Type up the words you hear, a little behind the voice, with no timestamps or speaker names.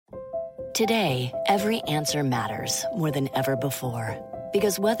Today, every answer matters more than ever before.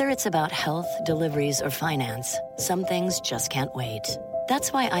 Because whether it's about health, deliveries, or finance, some things just can't wait.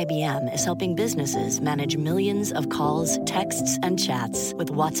 That's why IBM is helping businesses manage millions of calls, texts, and chats with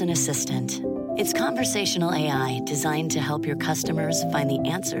Watson Assistant. It's conversational AI designed to help your customers find the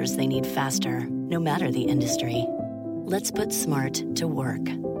answers they need faster, no matter the industry. Let's put smart to work.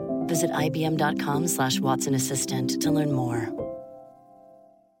 Visit IBM.com/Watson Assistant to learn more.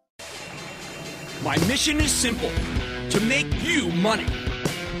 My mission is simple, to make you money.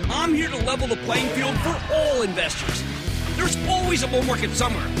 I'm here to level the playing field for all investors. There's always a bull market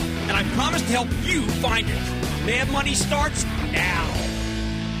somewhere, and I promise to help you find it. Mad Money starts now.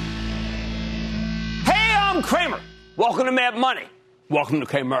 Hey, I'm Cramer. Welcome to Mad Money. Welcome to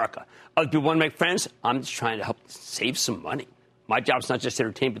Cramerica. Other people want to make friends? I'm just trying to help save some money. My job's not just to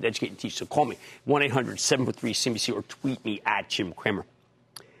entertain, but to educate and teach, so call me, 1-800-743-CNBC, or tweet me at Jim Cramer.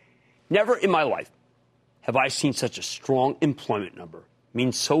 Never in my life have I seen such a strong employment number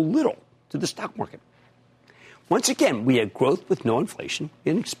mean so little to the stock market. Once again, we had growth with no inflation,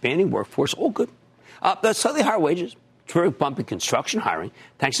 an expanding workforce, all good. But slightly higher wages, terrific bump in construction hiring,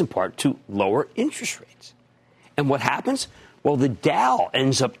 thanks in part to lower interest rates. And what happens? Well, the Dow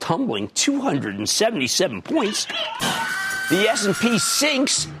ends up tumbling 277 points. The S&P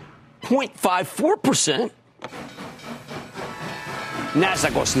sinks 0.54%.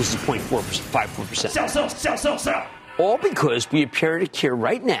 NASDAQ also loses 0.54%. Sell. All because we appear to care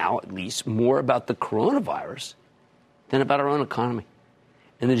right now, at least, more about the coronavirus than about our own economy.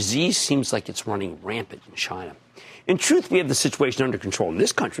 And the disease seems like it's running rampant in China. In truth, we have the situation under control in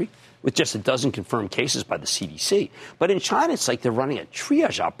this country, with just a dozen confirmed cases by the CDC. But in China, it's like they're running a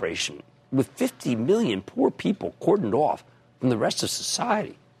triage operation with 50 million poor people cordoned off from the rest of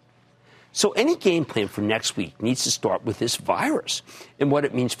society. So any game plan for next week needs to start with this virus and what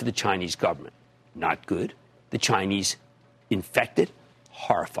it means for the Chinese government. Not good. The Chinese infected,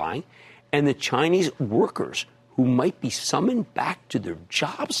 horrifying, and the Chinese workers who might be summoned back to their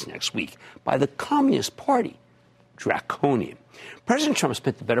jobs next week by the Communist Party. Draconian. President Trump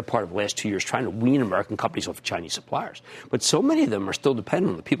spent the better part of the last 2 years trying to wean American companies off of Chinese suppliers. But so many of them are still dependent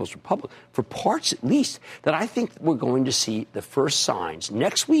on the People's Republic, for parts at least, that I think we're going to see the first signs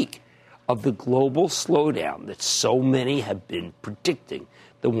next week of the global slowdown that so many have been predicting,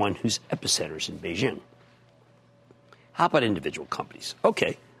 the one whose epicenter is in Beijing. How about individual companies?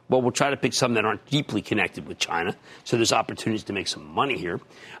 Okay, well, we'll try to pick some that aren't deeply connected with China, so there's opportunities to make some money here.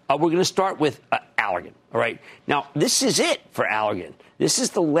 We're going to start with Allergan, all right? Now, this is it for Allergan. This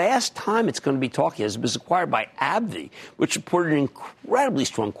is the last time it's going to be talking, as it was acquired by AbbVie, which reported an incredibly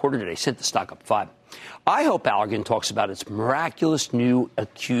strong quarter today, sent the stock up 5. I hope Allergan talks about its miraculous new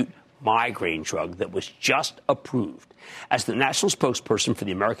acute migraine drug that was just approved. As the national spokesperson for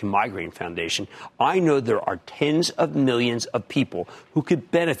the American Migraine Foundation, I know there are tens of millions of people who could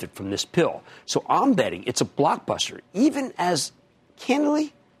benefit from this pill. So I'm betting it's a blockbuster, even as,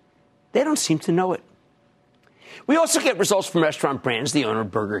 candidly, they don't seem to know it. We also get results from Restaurant Brands, the owner of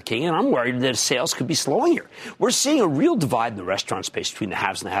Burger King, and I'm worried that sales could be slowing here. We're seeing a real divide in the restaurant space between the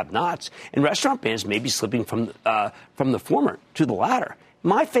haves and the have-nots, and Restaurant Brands may be slipping from the former to the latter.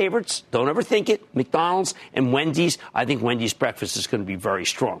 My favorites, don't overthink it, McDonald's and Wendy's. I think Wendy's breakfast is going to be very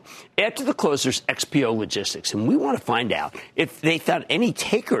strong. After the close, there's XPO Logistics, and we want to find out if they found any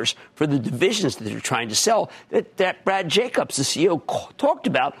takers for the divisions that they're trying to sell that Brad Jacobs, the CEO, talked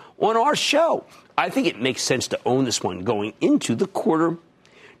about on our show. I think it makes sense to own this one going into the quarter.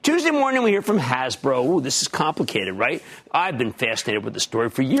 Tuesday morning, we hear from Hasbro. Ooh, this is complicated, right? I've been fascinated with the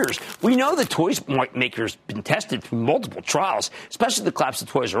story for years. We know the toys maker's been tested through multiple trials, especially the collapse of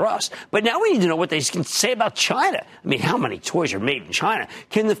Toys R Us. But now we need to know what they can say about China. I mean, how many toys are made in China?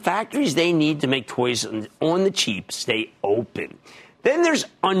 Can the factories they need to make toys on the cheap stay open? Then there's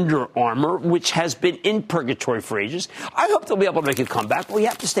Under Armour, which has been in purgatory for ages. I hope they'll be able to make a comeback, but we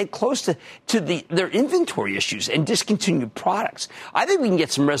have to stay close to their inventory issues and discontinued products. I think we can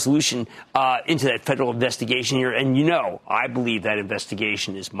get some resolution into that federal investigation here. And, I believe that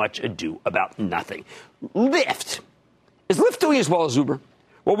investigation is much ado about nothing. Lyft. Is Lyft doing as well as Uber?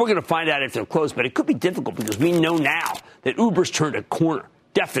 Well, we're going to find out if they're close, but it could be difficult because we know now that Uber's turned a corner.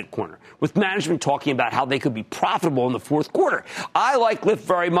 Definite corner, with management talking about how they could be profitable in the fourth quarter. I like Lyft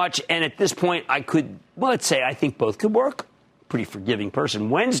very much, and at this point, let's say I think both could work. Pretty forgiving person.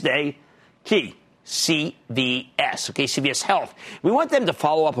 Wednesday, key, CVS, okay, CVS Health. We want them to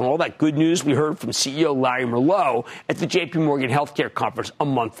follow up on all that good news we heard from CEO Larry Merlo at the JP Morgan Healthcare Conference a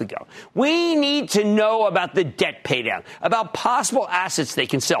month ago. We need to know about the debt paydown, about possible assets they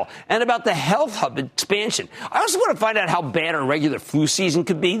can sell, and about the health hub expansion. I also want to find out how bad our regular flu season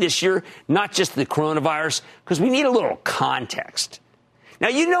could be this year, not just the coronavirus, because we need a little context. Now,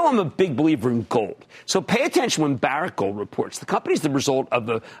 you know I'm a big believer in gold, so pay attention when Barrick Gold reports. The company is the result of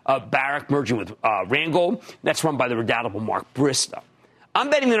the Barrick merging with Randgold. That's run by the redoubtable Mark Bristow. I'm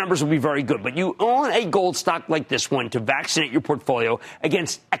betting the numbers will be very good, but you own a gold stock like this one to vaccinate your portfolio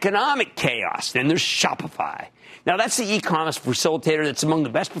against economic chaos. Then there's Shopify. Now, that's the e-commerce facilitator that's among the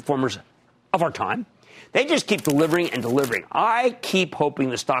best performers of our time. They just keep delivering and delivering. I keep hoping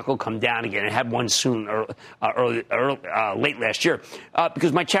the stock will come down again. I had one soon, late last year,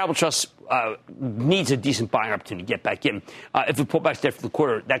 because my charitable trust needs a decent buying opportunity to get back in. If we pull back after the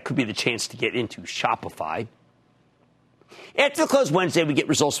quarter, that could be the chance to get into Shopify. After the close Wednesday, we get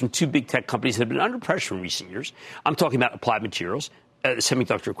results from two big tech companies that have been under pressure in recent years. I'm talking about Applied Materials, the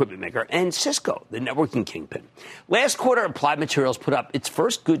semiconductor equipment maker, and Cisco, the networking kingpin. Last quarter, Applied Materials put up its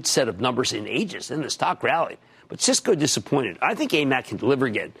first good set of numbers in ages, and the stock rallied. But Cisco disappointed. I think AMAT can deliver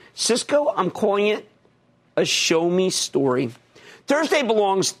again. Cisco, I'm calling it a show-me story. Thursday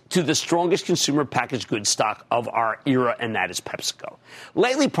belongs to the strongest consumer packaged goods stock of our era, and that is PepsiCo.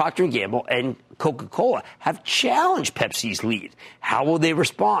 Lately, Procter & Gamble and Coca-Cola have challenged Pepsi's lead. How will they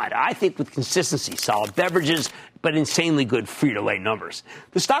respond? I think with consistency, solid beverages, but insanely good Frito-Lay numbers.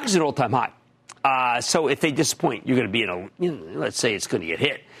 The stock is at an all-time high. So if they disappoint, you're going to be in let's say it's going to get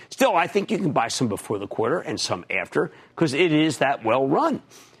hit. Still, I think you can buy some before the quarter and some after, because it is that well run.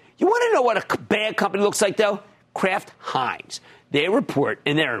 You want to know what a bad company looks like, though? Kraft Heinz. They report,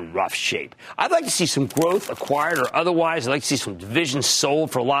 and they're in rough shape. I'd like to see some growth, acquired or otherwise. I'd like to see some divisions sold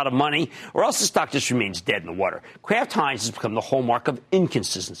for a lot of money, or else the stock just remains dead in the water. Kraft Heinz has become the hallmark of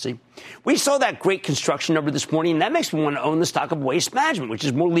inconsistency. We saw that great construction number this morning, and that makes me want to own the stock of Waste Management, which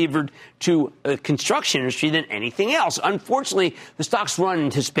is more levered to the construction industry than anything else. Unfortunately, the stock's run in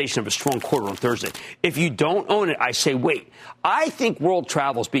anticipation of a strong quarter on Thursday. If you don't own it, I say wait. I think world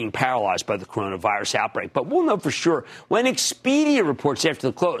travel is being paralyzed by the coronavirus outbreak, but we'll know for sure when Expedia reports after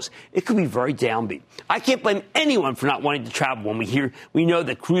the close. It could be very downbeat. I can't blame anyone for not wanting to travel when we know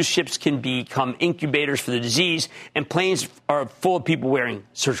that cruise ships can become incubators for the disease and planes are full of people wearing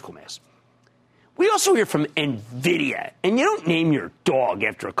surgical masks. We also hear from NVIDIA, and you don't name your dog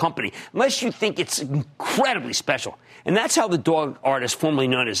after a company unless you think it's incredibly special. And that's how the dog artist formerly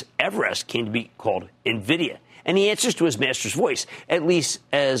known as Everest came to be called NVIDIA. And he answers to his master's voice, at least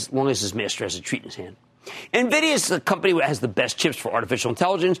as long as his master has a treat in his hand. NVIDIA is the company that has the best chips for artificial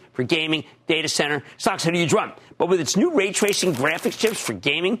intelligence, for gaming, data center, stocks had a huge run. But with its new ray tracing graphics chips for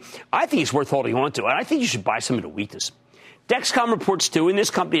gaming, I think it's worth holding on to. And I think you should buy some at a weakness. Dexcom reports, too, and this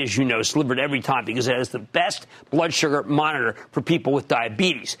company, as you know, is delivered every time because it has the best blood sugar monitor for people with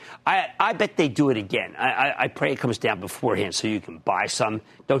diabetes. I bet they do it again. I pray it comes down beforehand so you can buy some.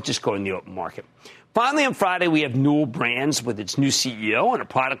 Don't just go in the open market. Finally, on Friday, we have Newell Brands with its new CEO and a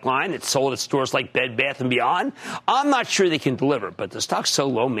product line that's sold at stores like Bed Bath & Beyond. I'm not sure they can deliver, but the stock's so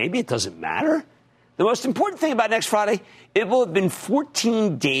low, maybe it doesn't matter. The most important thing about next Friday, it will have been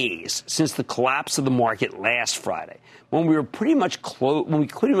 14 days since the collapse of the market last Friday, when we pretty much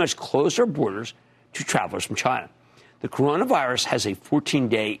closed our borders to travelers from China. The coronavirus has a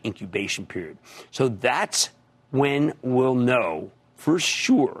 14-day incubation period. So that's when we'll know for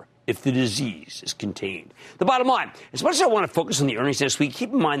sure if the disease is contained. The bottom line, as much as I want to focus on the earnings next week,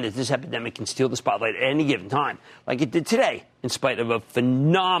 keep in mind that this epidemic can steal the spotlight at any given time, like it did today, in spite of a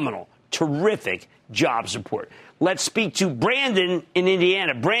phenomenal, terrific jobs report. Let's speak to Brandon in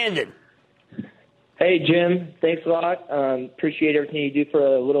Indiana. Brandon. Hey, Jim. Thanks a lot. Appreciate everything you do for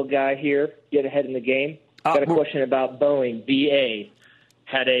a little guy here. Get ahead in the game. Got a question about Boeing, BA.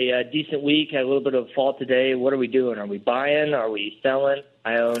 Had a decent week, had a little bit of a fall today. What are we doing? Are we buying? Are we selling?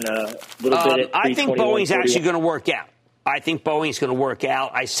 I own a little bit at I think Boeing's actually going to work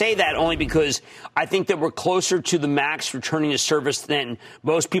out. I say that only because I think that we're closer to the MAX returning to service than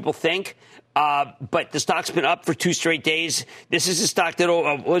most people think. But the stock's been up for 2 straight days. This is a stock that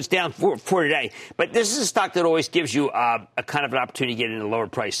was down for today. But this is a stock that always gives you a kind of an opportunity to get in a lower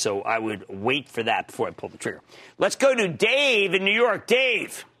price. So I would wait for that before I pull the trigger. Let's go to Dave in New York.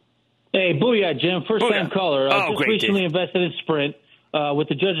 Dave. Hey, booyah, Jim. First-time caller. Just great, recently Dave. Invested in Sprint. With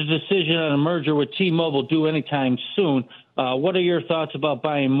the judge's decision on a merger with T-Mobile due anytime soon, what are your thoughts about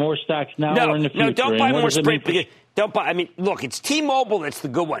buying more stocks now or in the future? No, don't buy more Sprint. Don't buy. I mean, look, it's T-Mobile that's the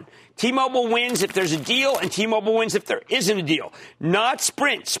good one. T-Mobile wins if there's a deal, and T-Mobile wins if there isn't a deal. Not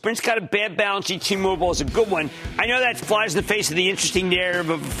Sprint. Sprint's got a bad balance sheet. T-Mobile is a good one. I know that flies in the face of the interesting narrative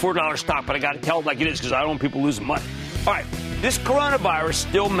of a $4 stock, but I got to tell it like it is because I don't want people losing money. All right, this coronavirus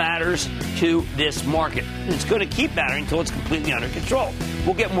still matters to this market, and it's going to keep mattering until it's completely under control.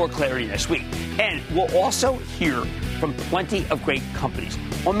 We'll get more clarity next week, and we'll also hear from plenty of great companies.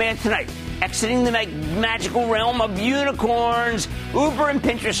 On Man Tonight, exiting the magical realm of unicorns, Uber and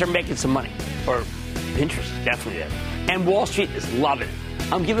Pinterest are making some money. Or Pinterest is definitely there. And Wall Street is loving it.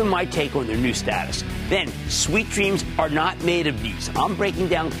 I'm giving my take on their new status. Then, sweet dreams are not made of these. I'm breaking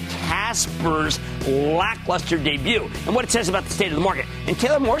down Casper's lackluster debut and what it says about the state of the market. And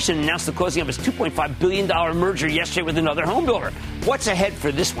Taylor Morrison announced the closing of his $2.5 billion merger yesterday with another home builder. What's ahead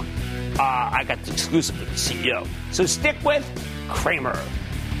for this one? I got the exclusive with the CEO. So stick with Cramer.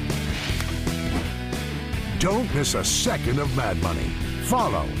 Don't miss a second of Mad Money.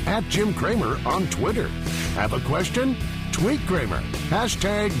 Follow @Jim Cramer on Twitter. Have a question? Tweet Cramer.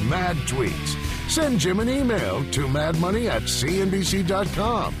 #MadTweets. Send Jim an email to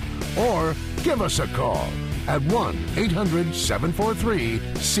madmoney@cnbc.com or give us a call at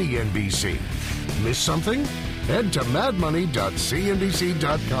 1-800-743-CNBC. Miss something? Head to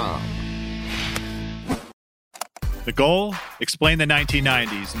madmoney.cnbc.com. The goal? Explain the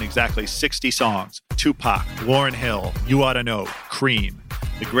 1990s in exactly 60 songs. Tupac, Lauryn Hill, You Oughta Know, Cream.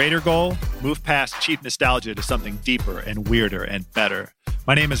 The greater goal? Move past cheap nostalgia to something deeper and weirder and better.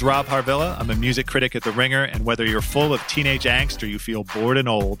 My name is Rob Harvilla. I'm a music critic at The Ringer, and whether you're full of teenage angst or you feel bored and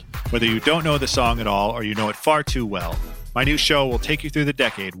old, whether you don't know the song at all or you know it far too well, my new show will take you through the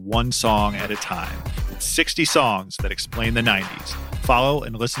decade one song at a time. It's 60 songs that explain the 90s. Follow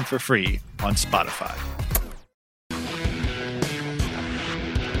and listen for free on Spotify.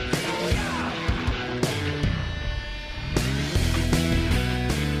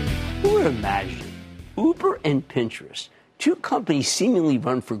 Who would imagine Uber and Pinterest, two companies seemingly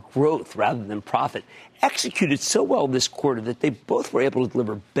run for growth rather than profit, executed so well this quarter that they both were able to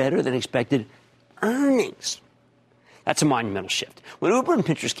deliver better than expected earnings? That's a monumental shift. When Uber and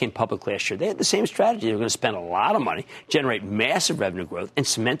Pinterest came public last year, they had the same strategy. They were going to spend a lot of money, generate massive revenue growth, and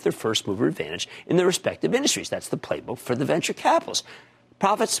cement their first mover advantage in their respective industries. That's the playbook for the venture capitalists.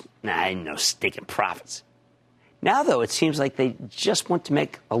 Profits? Nah, no stinking profits. Now, though, it seems like they just want to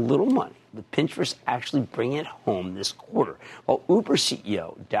make a little money, with Pinterest actually bringing it home this quarter, while Uber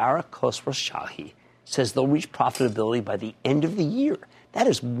CEO Dara Khosrowshahi says they'll reach profitability by the end of the year. That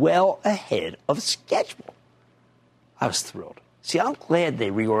is well ahead of schedule. I was thrilled. See, I'm glad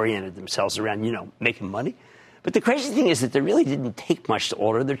they reoriented themselves around, making money. But the crazy thing is that they really didn't take much to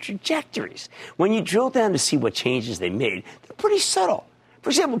alter their trajectories. When you drill down to see what changes they made, they're pretty subtle. For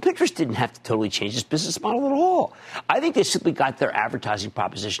example, Pinterest didn't have to totally change its business model at all. I think they simply got their advertising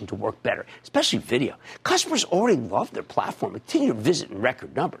proposition to work better, especially video. Customers already love their platform and continue to visit in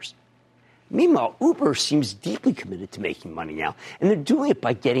record numbers. Meanwhile, Uber seems deeply committed to making money now, and they're doing it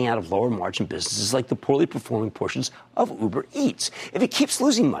by getting out of lower margin businesses like the poorly performing portions of Uber Eats. If it keeps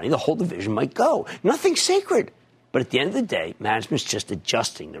losing money, the whole division might go. Nothing's sacred. But at the end of the day, management's just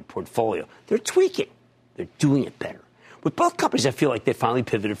adjusting their portfolio. They're tweaking. They're doing it better. With both companies, I feel like they finally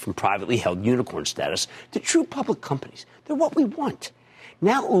pivoted from privately held unicorn status to true public companies. They're what we want.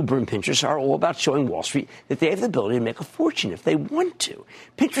 Now Uber and Pinterest are all about showing Wall Street that they have the ability to make a fortune if they want to.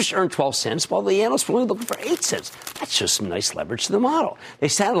 Pinterest earned 12 cents while the analysts were only looking for 8 cents. That shows some nice leverage to the model. They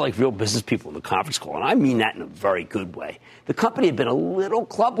sounded like real business people in the conference call, and I mean that in a very good way. The company had been a little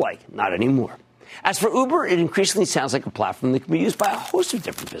club-like, not anymore. As for Uber, it increasingly sounds like a platform that can be used by a host of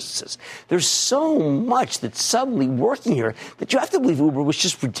different businesses. There's so much that's suddenly working here that you have to believe Uber was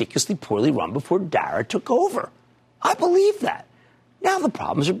just ridiculously poorly run before Dara took over. I believe that. Now the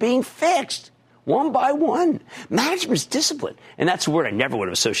problems are being fixed, one by one. Management's discipline, and that's a word I never would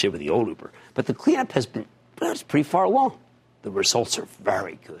have associated with the old Uber. But the cleanup has been, it's pretty far along. The results are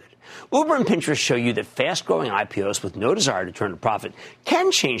very good. Uber and Pinterest show you that fast-growing IPOs with no desire to turn a profit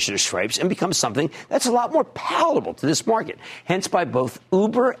can change their stripes and become something that's a lot more palatable to this market. Hence, by both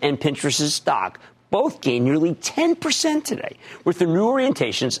Uber and Pinterest's stock both gained nearly 10% today. With the new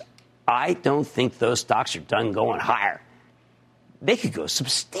orientations, I don't think those stocks are done going higher. They could go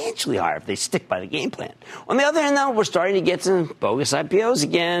substantially higher if they stick by the game plan. On the other hand, though, we're starting to get some bogus IPOs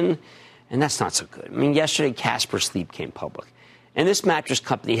again, and that's not so good. I mean, yesterday, Casper Sleep came public. And this mattress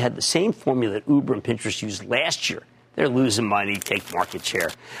company had the same formula that Uber and Pinterest used last year. They're losing money, take market share.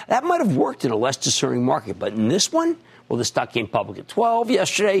 That might have worked in a less discerning market, but in this one, Well, the stock came public at $12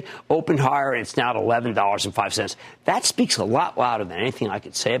 yesterday, opened higher, and it's now at $11.05. That speaks a lot louder than anything I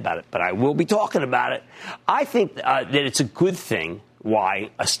could say about it, but I will be talking about it. I think that it's a good thing why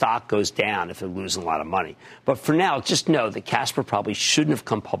a stock goes down if they're losing a lot of money. But for now, just know that Casper probably shouldn't have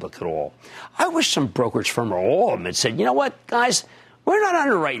come public at all. I wish some brokerage firm or all of them had said, you know what, guys, we're not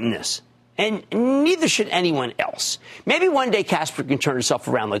underwriting this. And neither should anyone else. Maybe one day Casper can turn itself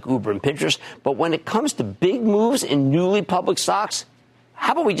around like Uber and Pinterest. But when it comes to big moves in newly public stocks,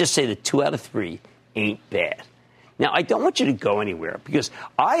 how about we just say that 2 out of 3 ain't bad? Now, I don't want you to go anywhere because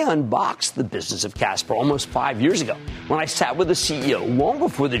I unboxed the business of Casper almost 5 years ago when I sat with the CEO long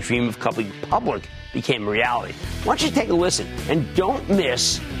before the dream of coming public became a reality. Why don't you take a listen and don't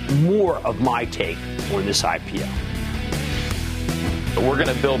miss more of my take on this IPO. We're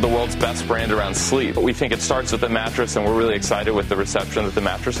going to build the world's best brand around sleep. We think it starts with the mattress, and we're really excited with the reception that the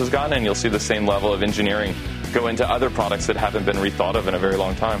mattress has gotten, and you'll see the same level of engineering go into other products that haven't been rethought of in a very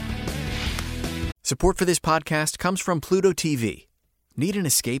long time. Support for this podcast comes from Pluto TV. Need an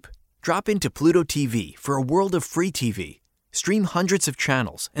escape? Drop into Pluto TV for a world of free TV. Stream hundreds of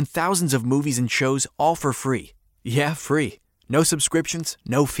channels and thousands of movies and shows all for free. Yeah, free. No subscriptions,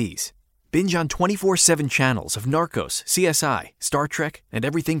 no fees. Binge on 24/7 channels of Narcos, CSI, Star Trek, and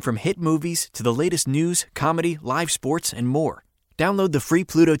everything from hit movies to the latest news, comedy, live sports, and more. Download the free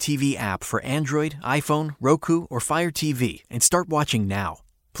Pluto TV app for Android, iPhone, Roku, or Fire TV and start watching now.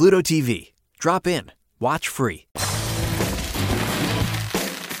 Pluto TV. Drop in. Watch free.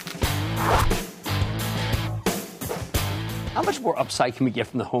 How much more upside can we get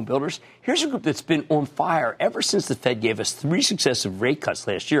from the home builders? Here's a group that's been on fire ever since the Fed gave us 3 successive rate cuts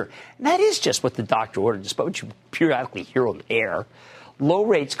last year. And that is just what the doctor ordered, despite what you periodically hear on the air. Low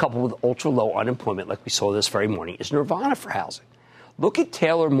rates coupled with ultra-low unemployment, like we saw this very morning, is nirvana for housing. Look at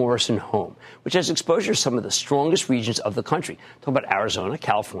Taylor Morrison Home, which has exposure to some of the strongest regions of the country. Talk about Arizona,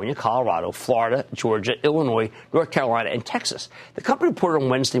 California, Colorado, Florida, Georgia, Illinois, North Carolina, and Texas. The company reported on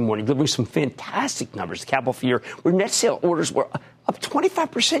Wednesday morning, delivering some fantastic numbers. The capital for year, where net sale orders were up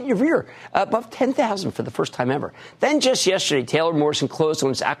 25% year-over-year, above 10,000 for the first time ever. Then just yesterday, Taylor Morrison closed on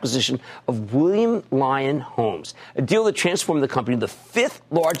its acquisition of William Lyon Homes, a deal that transformed the company into the 5th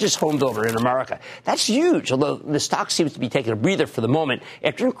largest home builder in America. That's huge, although the stock seems to be taking a breather for the moment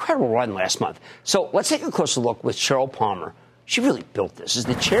after an incredible run last month. So let's take a closer look with Cheryl Palmer. She really built this. As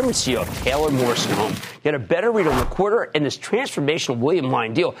the chairman and CEO of Taylor Morrison Home, get a better read on the quarter and this transformational William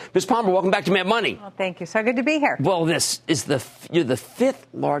Lyon deal. Ms. Palmer, welcome back to Mad Money. Well, thank you. So good to be here. Well, this is you're the 5th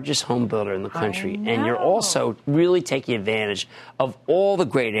largest home builder in the country, and you're also really taking advantage of all the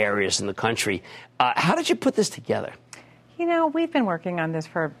great areas in the country. How did you put this together? You know, we've been working on this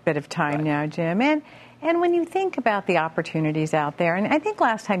for a bit of time now, Jim, and when you think about the opportunities out there, and I think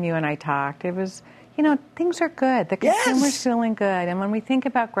last time you and I talked, it was, you know, things are good. The consumer's feeling good. And when we think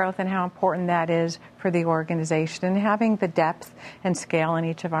about growth and how important that is for the organization and having the depth and scale in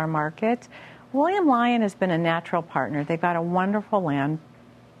each of our markets, William Lyon has been a natural partner. They've got a wonderful land,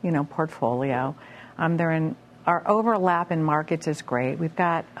 portfolio. Our overlap in markets is great. We've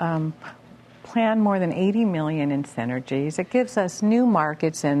got planned more than $80 million in synergies. It gives us new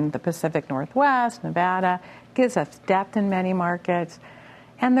markets in the Pacific Northwest, Nevada, gives us depth in many markets.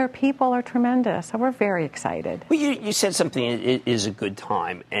 And their people are tremendous, so we're very excited. Well, you said something, it is a good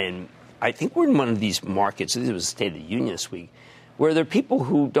time, and I think we're in one of these markets, this was the State of the Union this week, where there are people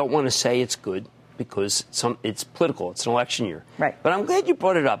who don't want to say it's good because it's political, it's an election year. Right. But I'm glad you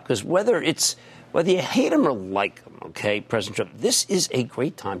brought it up, because whether you hate him or like him, okay, President Trump, this is a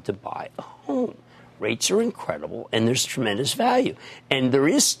great time to buy a home. Rates are incredible, and there's tremendous value. And there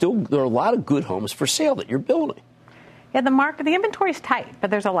are a lot of good homes for sale that you're building. Yeah, the inventory's tight,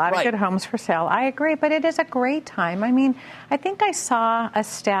 but there's a lot of good homes for sale. I agree, but it is a great time. I mean, I think I saw a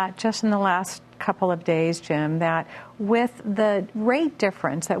stat just in the last couple of days, Jim, that with the rate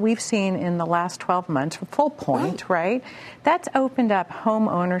difference that we've seen in the last 12 months, full point, right, that's opened up home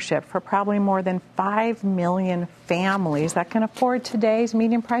ownership for probably more than 5 million families that can afford today's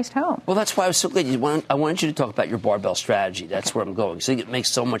medium-priced home. Well, that's why I was so glad. I wanted you to talk about your barbell strategy. That's where I'm going. So it makes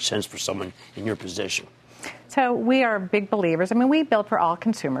so much sense for someone in your position. So we are big believers. I mean, we build for all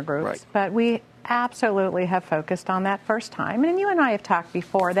consumer groups, but we absolutely have focused on that first time. And you and I have talked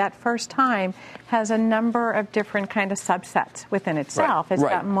before, that first time has a number of different kind of subsets within itself. It's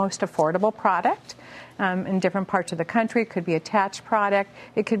got most affordable product in different parts of the country. It could be attached product.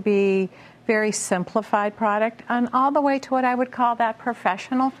 It could be very simplified product, and all the way to what I would call that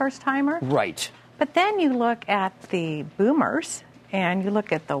professional first-timer. Right. But then you look at the boomers, and you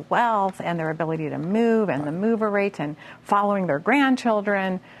look at the wealth and their ability to move and the mover rates and following their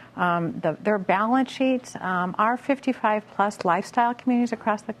grandchildren, their balance sheets, our 55-plus lifestyle communities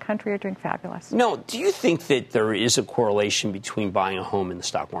across the country are doing fabulous. No, do you think that there is a correlation between buying a home and the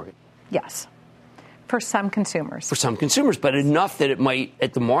stock market? Yes, for some consumers. For some consumers, but enough that it might,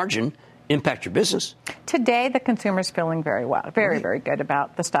 at the margin, impact your business. Today, the consumer's feeling very well, very good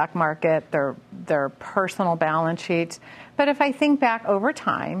about the stock market, their personal balance sheets. But if I think back over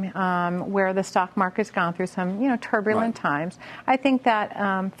time, where the stock market's gone through some, turbulent times, I think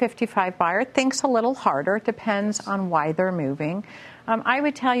that 55 buyer thinks a little harder. It depends on why they're moving. I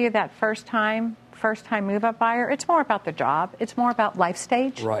would tell you that first time move-up buyer, it's more about the job. It's more about life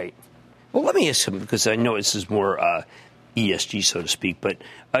stage. Right. Well, let me ask something, because I know this is more ESG, so to speak, but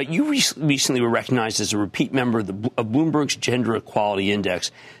you recently were recognized as a repeat member of Bloomberg's Gender Equality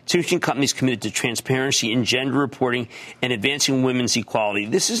Index. It's interesting companies committed to transparency in gender reporting and advancing women's equality.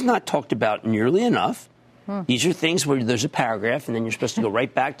 This is not talked about nearly enough. These are things where there's a paragraph, and then you're supposed to go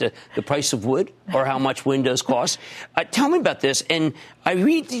right back to the price of wood or how much windows cost. Tell me about this. And I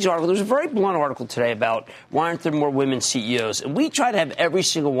read these articles. There's a very blunt article today about why aren't there more women CEOs? And we try to have every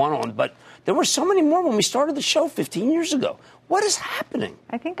single one on, but there were so many more when we started the show 15 years ago. What is happening?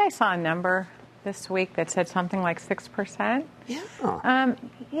 I think I saw a number this week that said something like 6%. Yeah.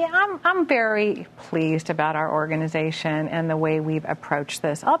 I'm very pleased about our organization and the way we've approached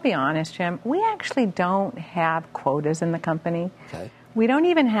this. I'll be honest, Jim, we actually don't have quotas in the company. Okay. We don't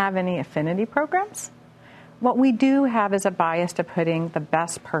even have any affinity programs. What we do have is a bias to putting the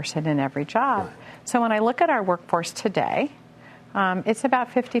best person in every job. Right. So when I look at our workforce today, it's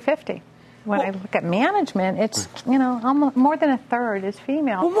about 50-50. When I look at management, it's, almost more than a third is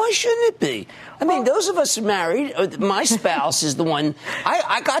female. Well, why shouldn't it be? I mean, those of us married, my spouse is the one.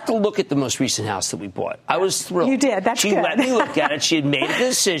 I got to look at the most recent house that we bought. I was thrilled. You did. That's good. She let me look at it. She had made a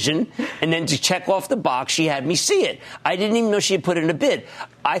decision, and then to check off the box, she had me see it. I didn't even know she had put in a bid.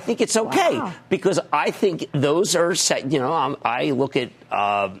 I think it's okay because I think those are set. I look at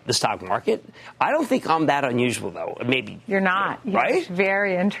the stock market. I don't think I'm that unusual, though. Maybe you're not. Right? It's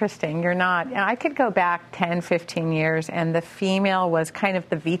very interesting. You're not. I could go back 10, 15 years, and the female was kind of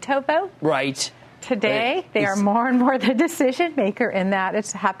the veto vote. Right. Today, they are more and more the decision maker in that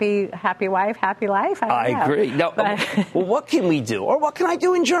it's happy wife, happy life. I agree. No, well, what can we do, or what can I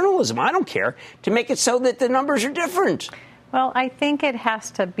do in journalism? I don't care to make it so that the numbers are different. Well, I think it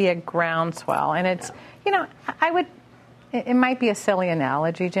has to be a groundswell, and it's, it might be a silly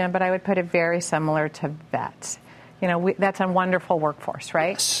analogy, Jim, but I would put it very similar to vets. That's a wonderful workforce,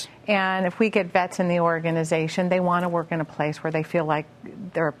 right? Yes. And if we get vets in the organization, they want to work in a place where they feel like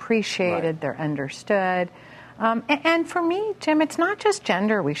they're appreciated, they're understood. And for me, Jim, it's not just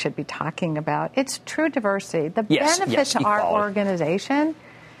gender we should be talking about. It's true diversity. The benefit to our organization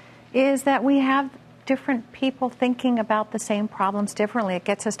is that we have different people thinking about the same problems differently. It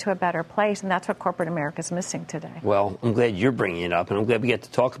gets us to a better place, and that's what corporate America is missing today. Well, I'm glad you're bringing it up, and I'm glad we get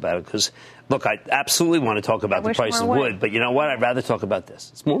to talk about it because, look, I absolutely want to talk about the price of wood, but you know what? I'd rather talk about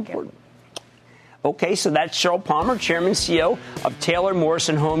this. It's more important. Okay, so that's Sheryl Palmer, Chairman CEO of Taylor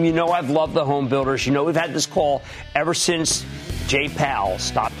Morrison Home. I've loved the home builders. We've had this call ever since Jay Powell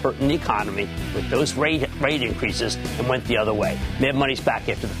stopped hurting the economy with those rate increases and went the other way. Mad Money's back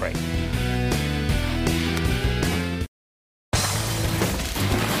after the break.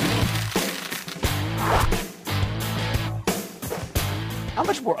 How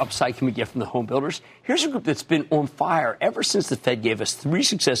much more upside can we get from the home builders? Here's a group that's been on fire ever since the Fed gave us 3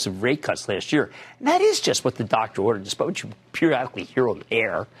 successive rate cuts last year. And that is just what the doctor ordered, despite what you periodically hear on the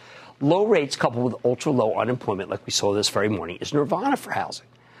air. Low rates coupled with ultra-low unemployment, like we saw this very morning, is nirvana for housing.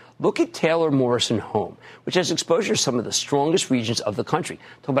 Look at Taylor Morrison Home, which has exposure to some of the strongest regions of the country.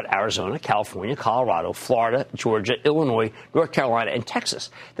 Talk about Arizona, California, Colorado, Florida, Georgia, Illinois, North Carolina, and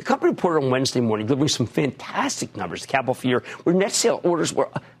Texas. The company reported on Wednesday morning, delivering some fantastic numbers. The capital for year, where net sale orders were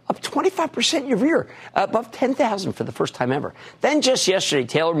up 25% year-over-year, above 10,000 for the first time ever. Then just yesterday,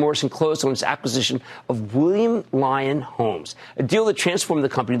 Taylor Morrison closed on its acquisition of William Lyon Homes, a deal that transformed the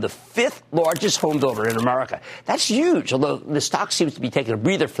company to the 5th largest home builder in America. That's huge, although the stock seems to be taking a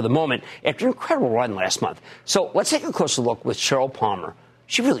breather for the moment after an incredible run last month. So let's take a closer look with Sheryl Palmer.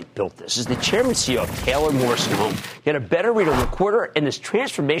 She really built this. As the chairman and CEO of Taylor Morrison Home, get a better read on the quarter and this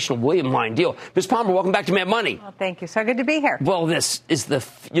transformational William Lyon deal. Ms. Palmer, welcome back to Mad Money. Well, thank you. So good to be here. Well, this is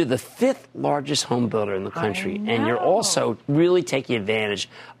you're the 5th largest home builder in the country, and you're also really taking advantage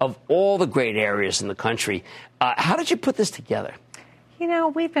of all the great areas in the country. How did you put this together?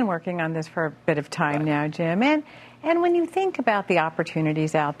 We've been working on this for a bit of time now, Jim, and when you think about the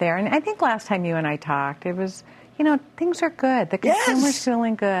opportunities out there, and I think last time you and I talked, it was, things are good. The consumer's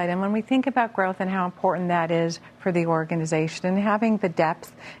feeling good. And when we think about growth and how important that is for the organization and having the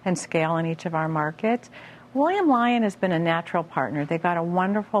depth and scale in each of our markets, William Lyon has been a natural partner. They've got a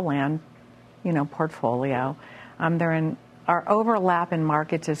wonderful land, portfolio. Our overlap in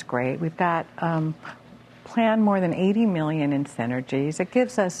markets is great. We've got planned more than $80 million in synergies. It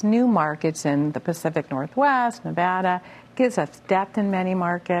gives us new markets in the Pacific Northwest, Nevada. It gives us depth in many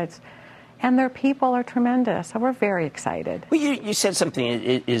markets. And their people are tremendous. So we're very excited. Well, you said something,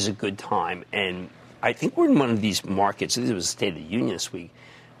 it is a good time. And I think we're in one of these markets, this was the State of the Union this week,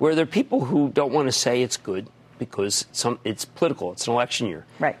 where there are people who don't want to say it's good because it's political. It's an election year.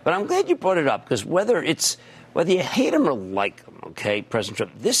 Right. But I'm glad you brought it up because whether you hate him or like him, okay, President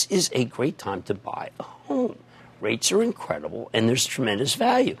Trump, this is a great time to buy a home. Rates are incredible, and there's tremendous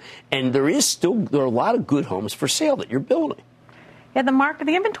value. And there are a lot of good homes for sale that you're building. Yeah,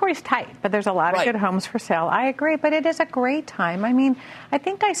 the inventory's tight, but there's a lot of good homes for sale. I agree, but it is a great time. I mean, I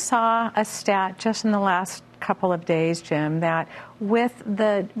think I saw a stat just in the last couple of days, Jim, that with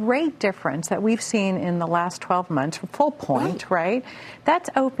the rate difference that we've seen in the last 12 months, full point, right? That's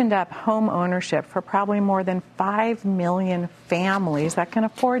opened up home ownership for probably more than 5 million families that can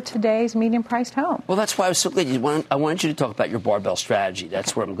afford today's medium-priced home. Well, that's why I was so glad I wanted you to talk about your barbell strategy.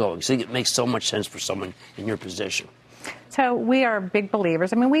 That's where I'm going. So it makes so much sense for someone in your position. So we are big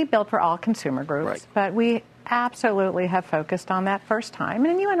believers. I mean, we build for all consumer groups, but we absolutely have focused on that first time.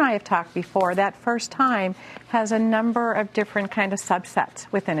 And you and I have talked before, that first time has a number of different kind of subsets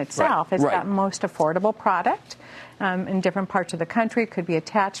within itself. It's got most affordable product in different parts of the country. It could be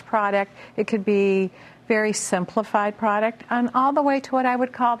attached product. It could be very simplified product, and all the way to what I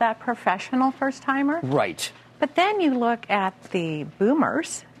would call that professional first-timer. Right. But then you look at the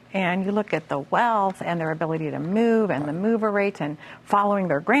boomers, and you look at the wealth and their ability to move and the mover rates and following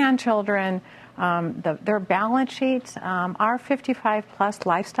their grandchildren, their balance sheets. Our 55-plus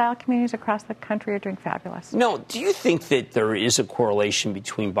lifestyle communities across the country are doing fabulous. No, do you think that there is a correlation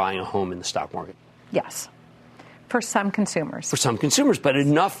between buying a home and the stock market? Yes, for some consumers. For some consumers, but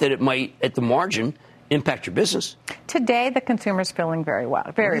enough that it might, at the margin, impact your business. Today, the consumer's feeling very well,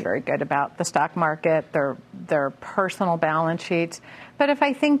 very good about the stock market, their personal balance sheets. But if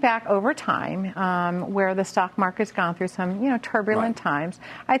I think back over time, where the stock market's gone through some, turbulent times,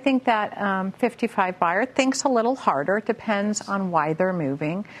 I think that 55 buyer thinks a little harder. It depends on why they're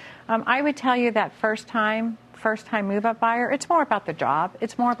moving. I would tell you that first time move-up buyer, it's more about the job.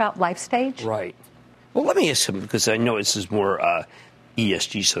 It's more about life stage. Right. Well, let me ask something, because I know this is more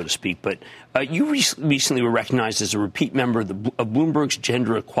ESG, so to speak, but you recently were recognized as a repeat member of Bloomberg's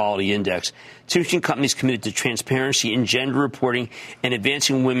Gender Equality Index, teaching companies committed to transparency in gender reporting and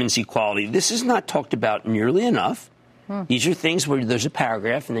advancing women's equality. This is not talked about nearly enough. These are things where there's a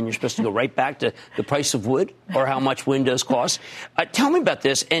paragraph, and then you're supposed to go right back to the price of wood or how much windows cost. Tell me about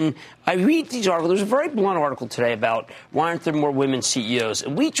this. And I read these articles. There's a very blunt article today about why aren't there more women CEOs?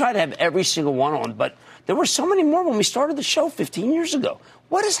 And we try to have every single one on, but there were so many more when we started the show 15 years ago.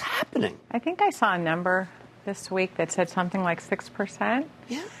 What is happening? I think I saw a number this week that said something like 6%.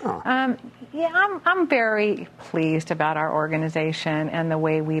 Yeah. I'm very pleased about our organization and the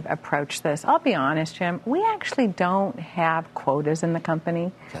way we've approached this. I'll be honest, Jim, we actually don't have quotas in the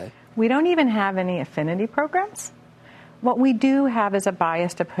company. Okay. We don't even have any affinity programs. What we do have is a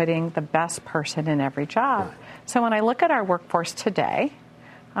bias to putting the best person in every job. Right. So when I look at our workforce today,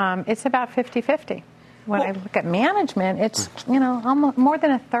 it's about 50-50. When I look at management, it's, almost more than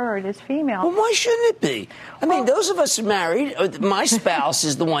a third is female. Well, why shouldn't it be? I mean, those of us married, my spouse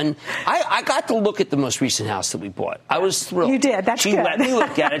is the one. I got to look at the most recent house that we bought. I was thrilled. You did. That's good. She let me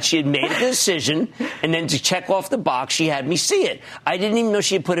look at it. She had made a decision, and then to check off the box, she had me see it. I didn't even know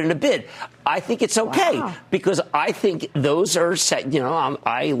she had put in a bid. I think it's okay because I think those are set.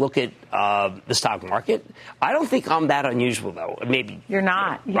 I look at the stock market. I don't think I'm that unusual, though. Maybe you're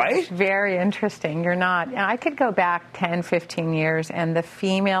not. Right? It's very interesting. You're not. I could go back 10, 15 years, and the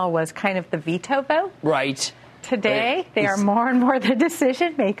female was kind of the veto vote. Right. Today, they are more and more the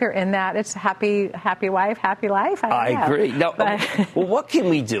decision maker in that it's happy wife, happy life. I agree. No, well, what can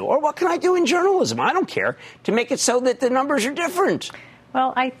we do? Or what can I do in journalism? I don't care. To make it so that the numbers are different.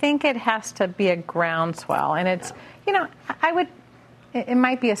 Well, I think it has to be a groundswell. And it's, it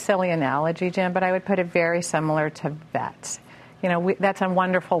might be a silly analogy, Jim, but I would put it very similar to vets. That's a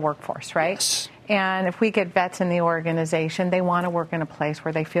wonderful workforce, right? Yes. And if we get vets in the organization, they want to work in a place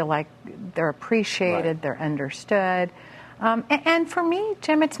where they feel like they're appreciated, they're understood. And for me,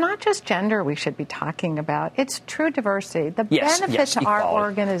 Jim, it's not just gender we should be talking about. It's true diversity. The benefit to our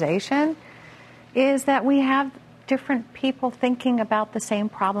organization is that we have different people thinking about the same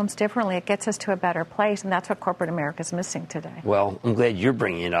problems differently. It gets us to a better place, and that's what corporate America is missing today. Well, I'm glad you're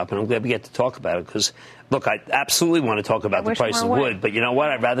bringing it up, and I'm glad we get to talk about it because, look, I absolutely want to talk about the price of wood, but you know what?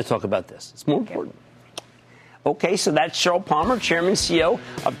 I'd rather talk about this. It's more important. Okay, so that's Sheryl Palmer, Chairman and CEO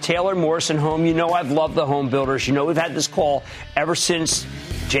of Taylor Morrison Home. You know I've loved the home builders. You know we've had this call ever since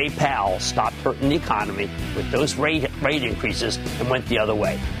Jay Powell stopped hurting the economy with those rate increases and went the other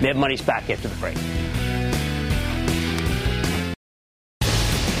way. Mad Money's back after the break.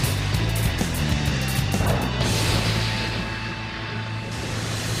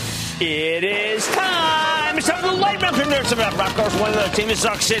 It is time. It's time for the light round. There's about rock cars. One of the team is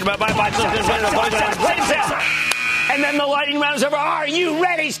succeeded. Bye. And then the lightning round is over. Are you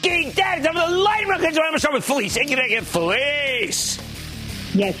ready, Ski Dad? Time for the lightning round. I'm going to start with Felice. Thank you, Felice.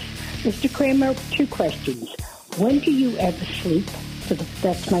 Yes. Mr. Cramer, 2 questions. When do you ever sleep? So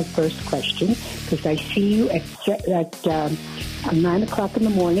that's my first question, because I see you at 9 o'clock in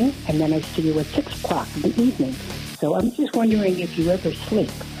the morning, and then I see you at 6 o'clock in the evening. So I'm just wondering if you ever sleep.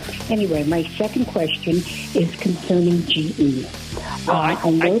 Anyway, my second question is concerning GE. I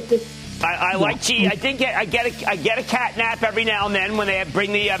know that. I like GE. I get a cat nap every now and then when they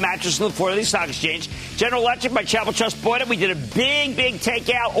bring the mattress to the floor of the stock exchange. General Electric, my Chapel Trust bought it. We did a big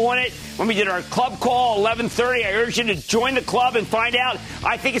takeout on it when we did our club call 11:30. I urge you to join the club and find out.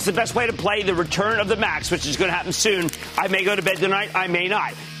 I think it's the best way to play the return of the max, which is going to happen soon. I may go to bed tonight. I may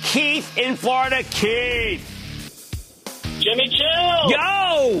not. Keith in Florida. Keith. Jimmy Chill.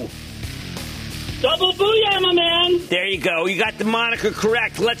 Yo. Double booyah, my man. There you go. You got the moniker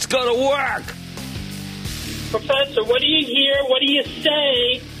correct. Let's go to work. Professor, what do you hear? What do you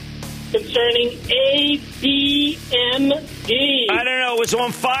say concerning ABMD? I don't know. It was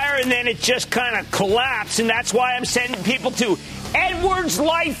on fire, and then it just kind of collapsed, and that's why I'm sending people to Edwards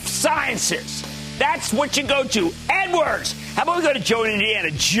Life Sciences. That's what you go to. Edwards. How about we go to Joe in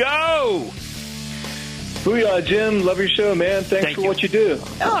Indiana? Joe. Booyah, Jim. Love your show, man. Thanks for what you do.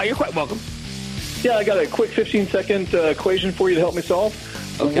 Oh, you're quite welcome. Yeah, I got a quick 15-second equation for you to help me solve.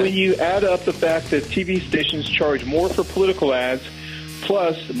 Okay. When you add up the fact that TV stations charge more for political ads,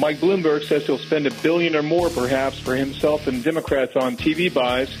 plus Mike Bloomberg says he'll spend $1 billion or more perhaps for himself and Democrats on TV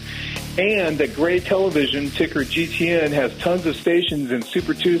buys, and that Gray Television, ticker GTN, has tons of stations in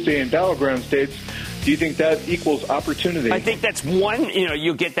Super Tuesday and Battleground states, do you think that equals opportunity? I think that's one.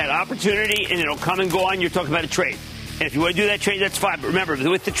 You'll get that opportunity, and it'll come and go on. You're talking about a trade. And if you want to do that trade, that's fine. But remember,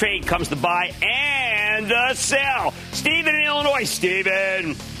 with the trade comes the buy and the sell. Stephen in Illinois.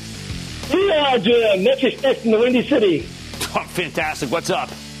 Stephen. Yeah, Jim. Next from the Windy City. Oh, fantastic. What's up?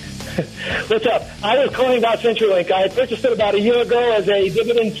 What's up? I was calling about CenturyLink. I purchased it about a year ago as a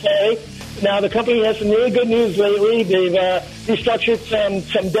dividend play. Now, the company has some really good news lately. They've restructured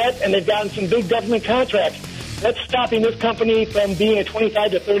some debt, and they've gotten some big government contracts. That's stopping this company from being a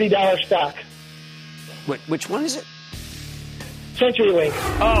 $25 to $30 stock. Which one is it? CenturyLink.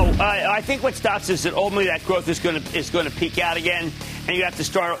 Oh, I think what stops is that ultimately that growth is going to peak out again, and you have to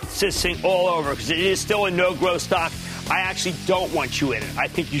start assisting all over because it is still a no-growth stock. I actually don't want you in it. I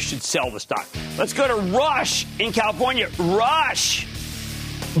think you should sell the stock. Let's go to Rush in California. Rush.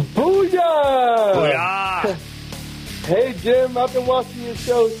 Booyah! Booyah! Hey, Jim, I've been watching your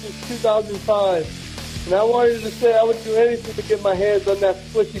show since 2005, and I wanted to say I would do anything to get my hands on that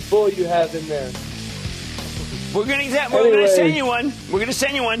squishy bull you have in there. We're going to send you one. We're going to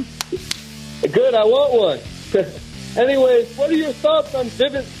send you one. Good, I want one. Anyways, what are your thoughts on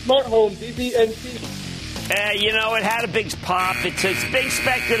Vivint Smart Home, VVNT? It had a big pop. It's a big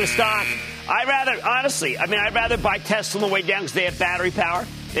speculative stock. I'd rather buy Tesla on the way down because they have battery power.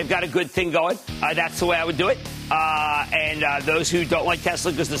 They've got a good thing going. That's the way I would do it. And those who don't like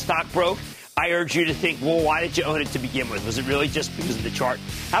Tesla because the stock broke, I urge you to think, well, why did you own it to begin with? Was it really just because of the chart?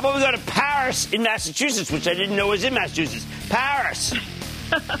 How about we go to Paris in Massachusetts, which I didn't know was in Massachusetts. Paris.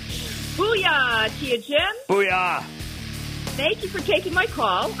 Booyah to you, Jim. Booyah. Thank you for taking my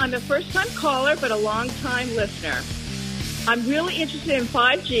call. I'm a first-time caller, but a long-time listener. I'm really interested in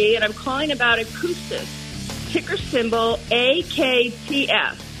 5G, and I'm calling about Akoustis, ticker symbol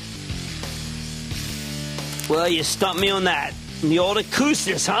AKTS. Well, you stumped me on that. The old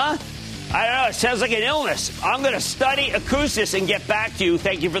Akoustis, huh? I don't know. It sounds like an illness. I'm going to study Akoustis and get back to you.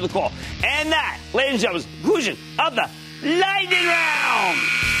 Thank you for the call. And that, ladies and gentlemen, is the conclusion of the Lightning Round.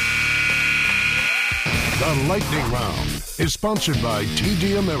 The Lightning Round is sponsored by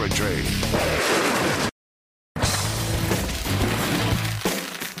TD Ameritrade.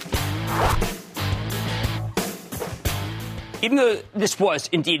 Even though this was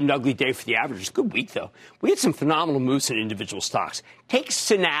indeed an ugly day for the averages, good week, though, we had some phenomenal moves in individual stocks. Take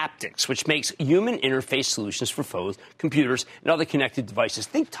Synaptics, which makes human interface solutions for phones, computers, and other connected devices.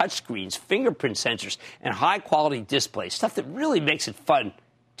 Think touchscreens, fingerprint sensors, and high-quality displays, stuff that really makes it fun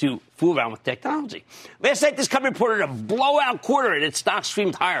to fool around with technology. Last night, this company reported a blowout quarter, and its stock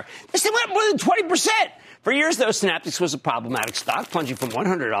streamed higher. This thing went up more than 20%. For years, though, Synaptics was a problematic stock, plunging from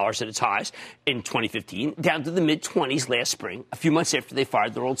 $100 at its highs in 2015 down to the mid-20s last spring, a few months after they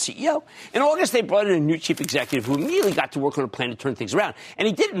fired their old CEO. In August, they brought in a new chief executive who immediately got to work on a plan to turn things around. And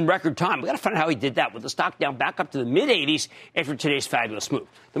he did it in record time. We've got to find out how he did that, with the stock down back up to the mid-80s after today's fabulous move.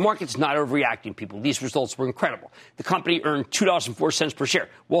 The market's not overreacting, people. These results were incredible. The company earned $2.04 per share.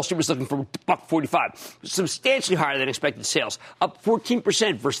 Wall Street was looking for $1.45, substantially higher than expected sales, up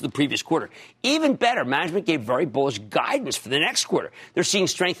 14% versus the previous quarter. Even better, management gave very bullish guidance for the next quarter. They're seeing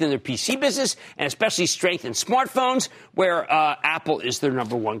strength in their PC business, and especially strength in smartphones, where Apple is their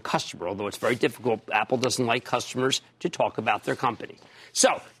number one customer. Although it's very difficult, Apple doesn't like customers to talk about their company.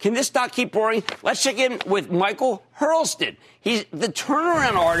 So, can this stock keep roaring? Let's check in with Michael Hurlston. He's the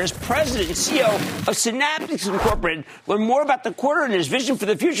turnaround artist, president, and CEO of Synaptics Incorporated. Learn more about the quarter and his vision for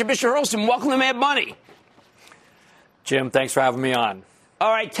the future. Mr. Hurlston, welcome to Mad Money. Jim, thanks for having me on.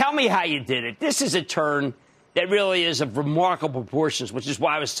 All right, tell me how you did it. This is a turn that really is of remarkable proportions, which is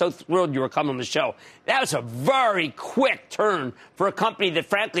why I was so thrilled you were coming on the show. That was a very quick turn for a company that,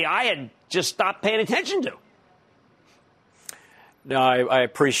 frankly, I had just stopped paying attention to. No, I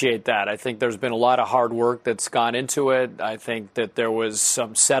appreciate that. I think there's been a lot of hard work that's gone into it. I think that there was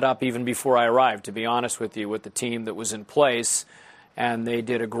some setup even before I arrived, to be honest with you, with the team that was in place, and they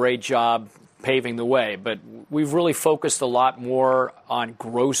did a great job paving the way. But we've really focused a lot more on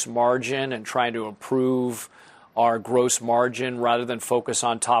gross margin and trying to improve our gross margin rather than focus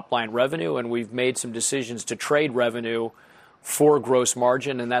on top-line revenue, and we've made some decisions to trade revenue for gross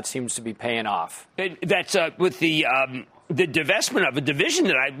margin, and that seems to be paying off. That's with the divestment of a division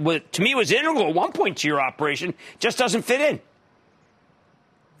that to me was integral at one point to your operation, just doesn't fit in.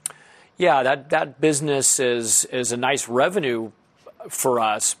 Yeah, that business is a nice revenue for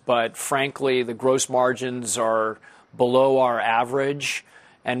us, but frankly, the gross margins are below our average,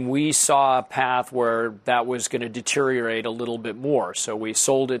 and we saw a path where that was going to deteriorate a little bit more. So we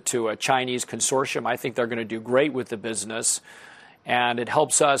sold it to a Chinese consortium. I think they're going to do great with the business, and it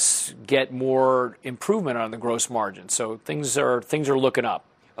helps us get more improvement on the gross margin. So things are looking up.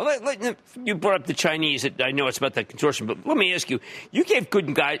 You brought up the Chinese. I know it's about that consortium, but let me ask you, you gave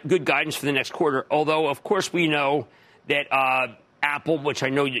good guidance for the next quarter, although, of course, we know that Apple, which I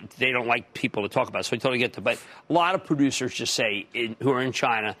know they don't like people to talk about, so I totally get that, but a lot of producers just say, who are in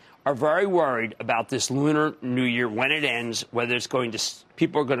China, are very worried about this Lunar New Year, when it ends, whether it's going to,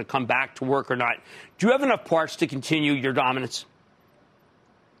 people are going to come back to work or not. Do you have enough parts to continue your dominance?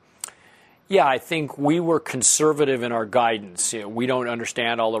 Yeah, I think we were conservative in our guidance. We don't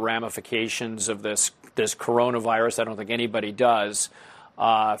understand all the ramifications of this coronavirus. I don't think anybody does.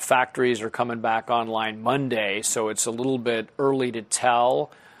 Factories are coming back online Monday, so it's a little bit early to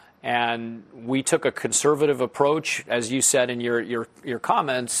tell. And we took a conservative approach. As you said in your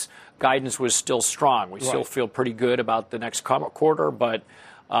comments, guidance was still strong. We still feel pretty good about the next quarter, but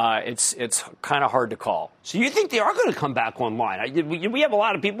it's kind of hard to call. So you think they are going to come back online? We have a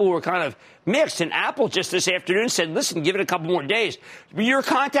lot of people who are kind of mixed, and Apple just this afternoon said, listen, give it a couple more days. Your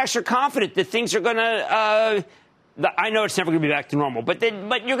contacts are confident that things are going to I know it's never going to be back to normal, but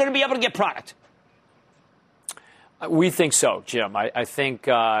you're going to be able to get product. We think so, Jim. I think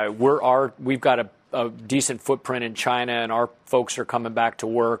we've got a decent footprint in China, and our folks are coming back to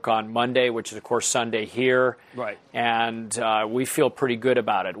work on Monday, which is, of course, Sunday here. Right. And we feel pretty good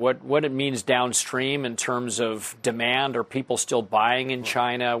about it. What it means downstream in terms of demand, are people still buying in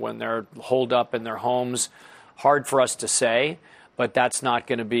China when they're holed up in their homes? Hard for us to say. But that's not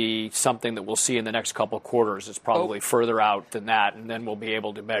going to be something that we'll see in the next couple of quarters. It's probably further out than that, and then we'll be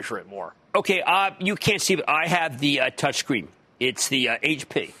able to measure it more. Okay, you can't see, but I have the touchscreen. It's the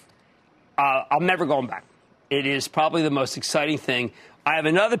HP. I'm never going back. It is probably the most exciting thing. I have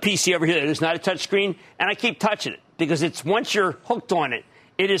another PC over here that is not a touchscreen, and I keep touching it because it's once you're hooked on it,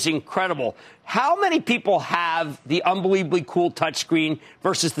 it is incredible. How many people have the unbelievably cool touchscreen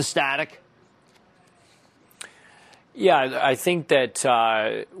versus the static? Yeah, I think that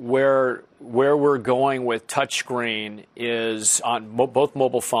where we're going with touchscreen is on both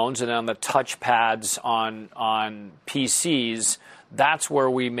mobile phones and on the touch pads on PCs. That's where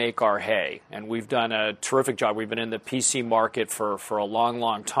we make our hay, and we've done a terrific job. We've been in the PC market for a long,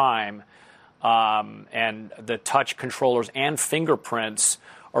 long time, and the touch controllers and fingerprints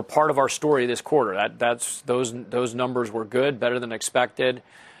are part of our story this quarter. Those numbers were good, better than expected,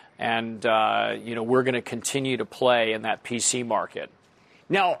 and we're going to continue to play in that PC market.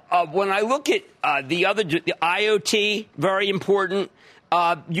 Now, when I look at the IoT, very important.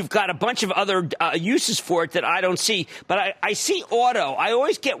 You've got a bunch of other uses for it that I don't see, but I see auto. I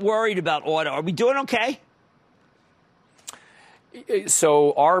always get worried about auto. Are we doing okay?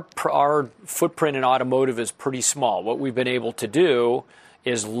 So our footprint in automotive is pretty small. What we've been able to do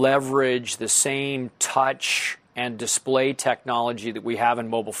is leverage the same touch and display technology that we have in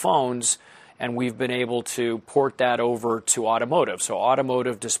mobile phones, and we've been able to port that over to automotive. So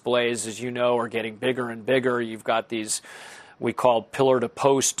automotive displays, as you know, are getting bigger and bigger. You've got these we call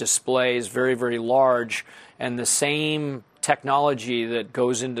pillar-to-post displays, very, very large, and the same technology that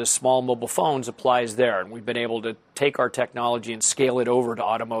goes into small mobile phones applies there. And we've been able to take our technology and scale it over to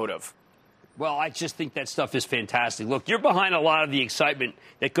automotive. Well, I just think that stuff is fantastic. Look, you're behind a lot of the excitement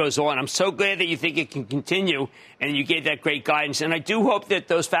that goes on. I'm so glad that you think it can continue, and you gave that great guidance. And I do hope that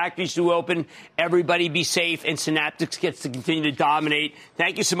those factories do open, everybody be safe, and Synaptics gets to continue to dominate.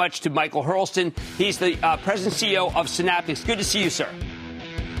 Thank you so much to Michael Hurlston. He's the President and CEO of Synaptics. Good to see you, sir.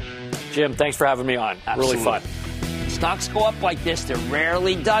 Jim, thanks for having me on. Absolutely. Really fun. Stocks go up like this. They're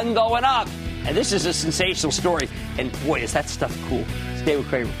rarely done going up. And this is a sensational story. And, boy, is that stuff cool. Stay with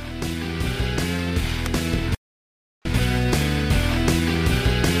Cramer.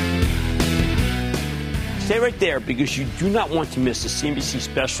 Stay right there, because you do not want to miss the CNBC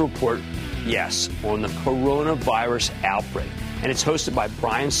special report, yes, on the coronavirus outbreak. And it's hosted by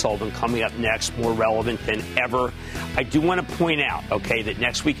Brian Sullivan, coming up next, more relevant than ever. I do want to point out, okay, that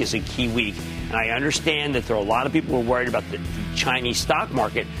next week is a key week. And I understand that there are a lot of people who are worried about the Chinese stock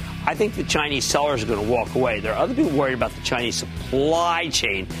market. I think the Chinese sellers are going to walk away. There are other people worried about the Chinese supply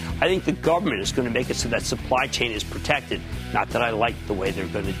chain. I think the government is going to make it so that supply chain is protected. Not that I like the way they're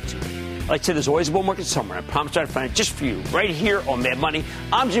going to do it. Like I said, there's always a bull market somewhere. I promise I'll find it just for you right here on Mad Money.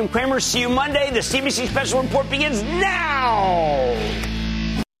 I'm Jim Cramer. See you Monday. The CNBC special report begins now.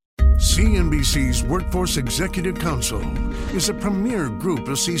 CNBC's Workforce Executive Council is a premier group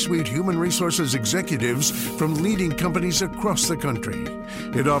of C-suite human resources executives from leading companies across the country.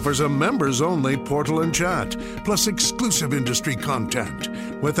 It offers a members-only portal and chat, plus exclusive industry content,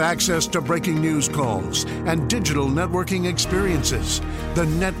 with access to breaking news calls and digital networking experiences. The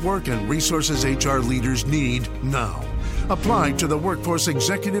network and resources HR leaders need now. Apply to the Workforce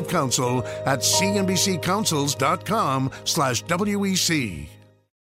Executive Council at cnbccouncils.com/WEC.